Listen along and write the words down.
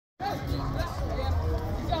The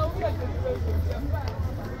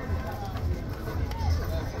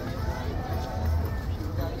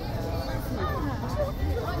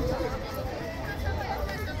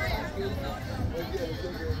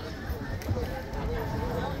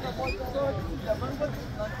mango is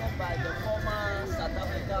planted by the former South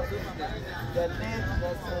Africa president, the late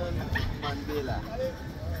Nelson Mandela.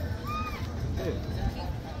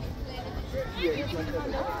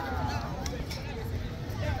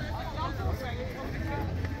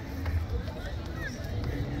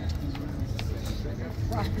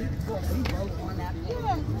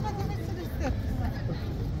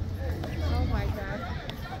 Oh my God.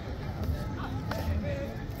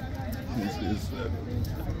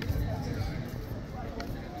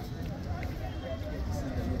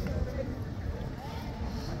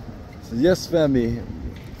 So yes, family,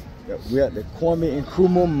 we're at the Kwame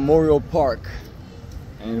Nkrumah Memorial Park,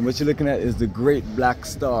 and what you're looking at is the Great Black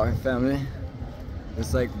Star, family.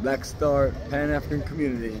 It's like Black Star Pan-African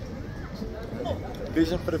community,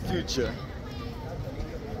 vision for the future.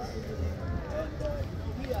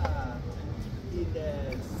 We are in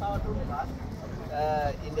the southern part,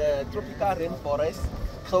 in the tropical rainforest,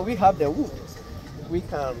 so we have the wood. We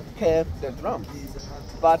can curve the drums.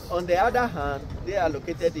 But on the other hand, they are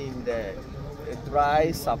located in the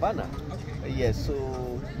dry savanna. Yes,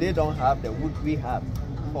 so they don't have the wood we have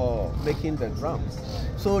for making the drums.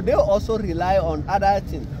 So they also rely on other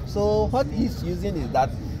things. So what he's using is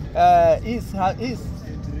that they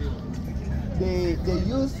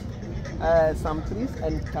use some trees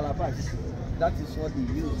and calabash. That is what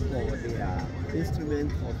they use for their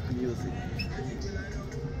instrument of music.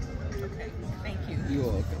 Okay, thank you. You're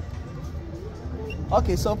welcome.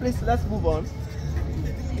 Okay, so please let's move on.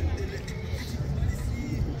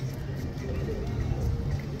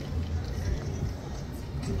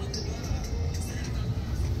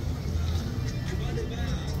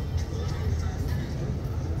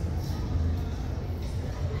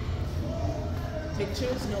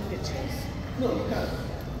 Pictures? No pictures. No, you can't.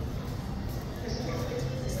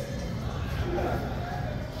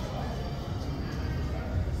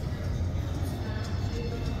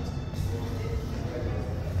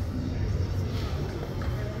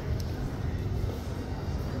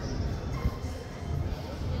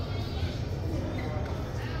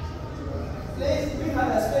 Please, we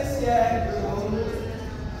have a space here.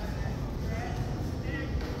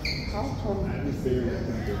 How come you say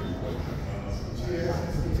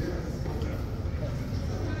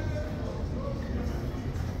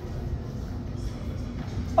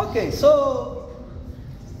Okay, so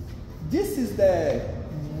this is the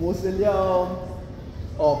mausoleum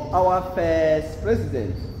of our first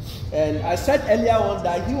president. And I said earlier on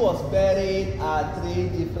that he was buried at 3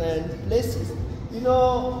 different places. You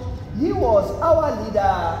know, he was our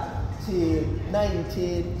leader till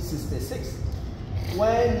 1966,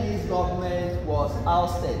 when his government was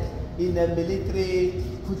ousted in a military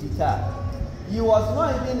coup d'etat. He was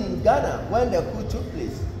not even in Ghana when the coup took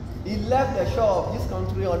place. He left the shore of this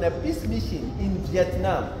country on a peace mission in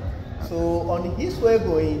Vietnam. So on his way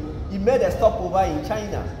going, he made a stopover in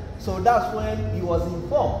China. So that's when he was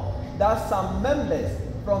informed that some members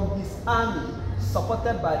from his army,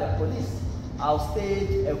 supported by the police,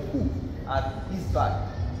 staged a coup at his back.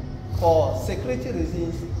 For security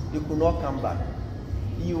reasons, he could not come back.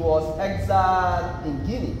 He was exiled in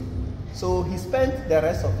Guinea. So he spent the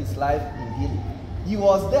rest of his life in Guinea. He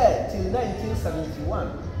was there till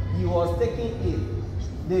 1971. He was taken ill.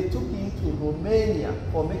 They took him to Romania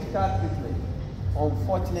for medical treatment.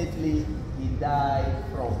 Unfortunately, he died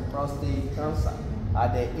from prostate cancer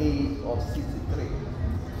at the age of 63.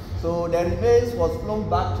 So the remains was flown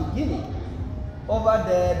back to Guinea. Over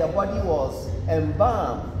there, the body was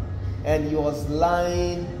embalmed and he was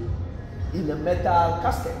lying in a metal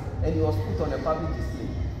casket and he was put on a public display.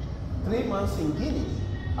 3 months in Guinea.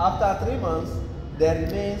 After 3 months, the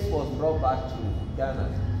remains was brought back to Ghana.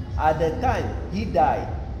 At the time he died,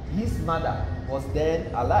 his mother was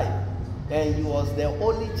then alive, and he was the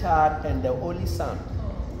only child and the only son.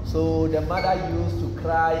 So the mother used to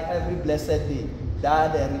cry every blessed day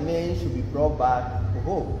that the remains should be brought back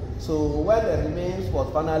home. So when the remains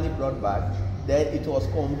was finally brought back, then it was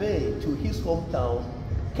conveyed to his hometown,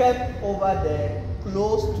 kept over there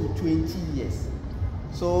close to 20 years.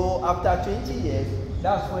 So after 20 years,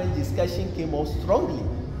 that's when discussion came up strongly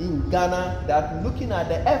in Ghana that looking at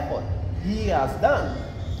the effort he has done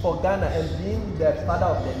for Ghana and being the father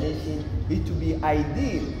of the nation, it would be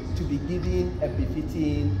ideal to be given a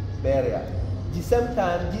befitting burial. The same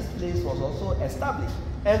time, this place was also established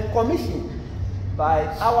and commissioned by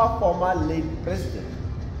our former late president,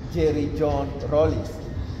 Jerry John Rawlings.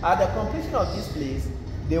 At the completion of this place,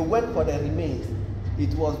 they went for the remains.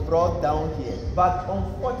 It was brought down here. But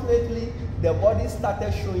unfortunately, the body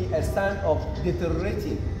started showing a sign of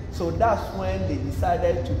deteriorating. So that's when they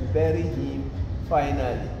decided to bury him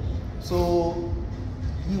finally. So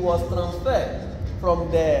he was transferred from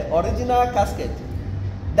the original casket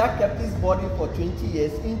that kept his body for 20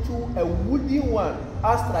 years into a wooden one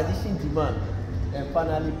as tradition demand, and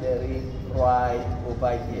finally buried right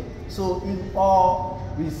over here. So in all,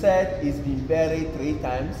 we said he's been buried 3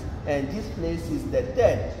 times, and this place is the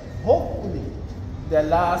third, hopefully the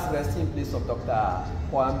last resting place of Dr.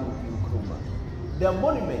 Kwame Nkrumah. The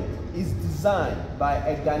monument is designed by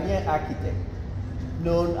a Ghanaian architect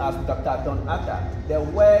known as Dr. Don Atta. The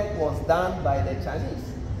work was done by the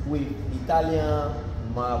Chinese with Italian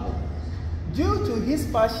marble. Due to his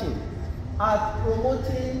passion at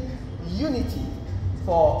promoting unity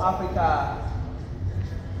for Africa,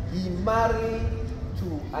 he married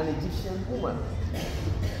to an Egyptian woman.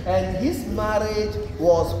 And his marriage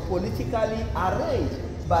was politically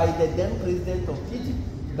arranged by the then president of Egypt,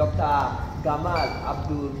 Dr. Gamal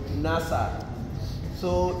Abdel Nasser.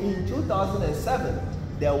 So in 2007,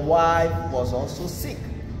 the wife was also sick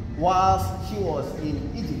whilst she was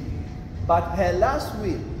in Egypt. But her last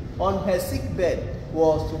will on her sick bed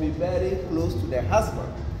was to be buried close to the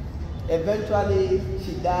husband. Eventually,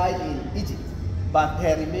 she died in Egypt, but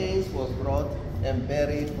her remains was brought and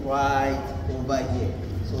buried right over here.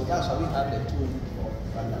 So that's why we have the tomb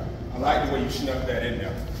of Randa. I like the way you snuck that in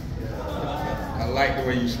there. I like the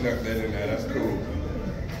way you snuck that in there. That's cool.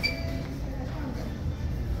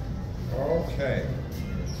 Okay.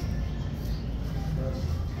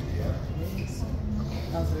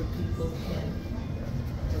 Other people.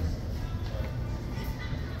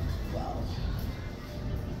 Wow.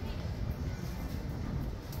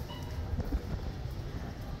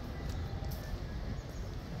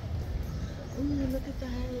 Ooh, look at the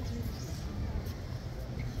hieroglyphs.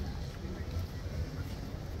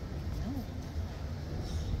 No.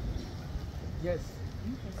 Yes.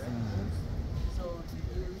 So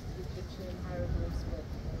you use the Egyptian hieroglyphs with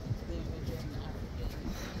the Egyptian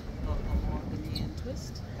Ghanaian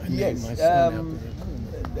twist? Yes.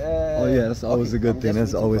 Oh yeah, that's always a good thing.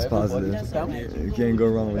 That's always positive. You can't go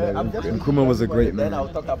wrong with that. Nkrumah was a great man. Then I'll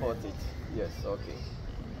talk about it. Yes, okay.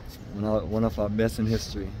 One of our best in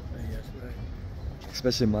history,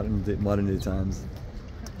 especially modern day times.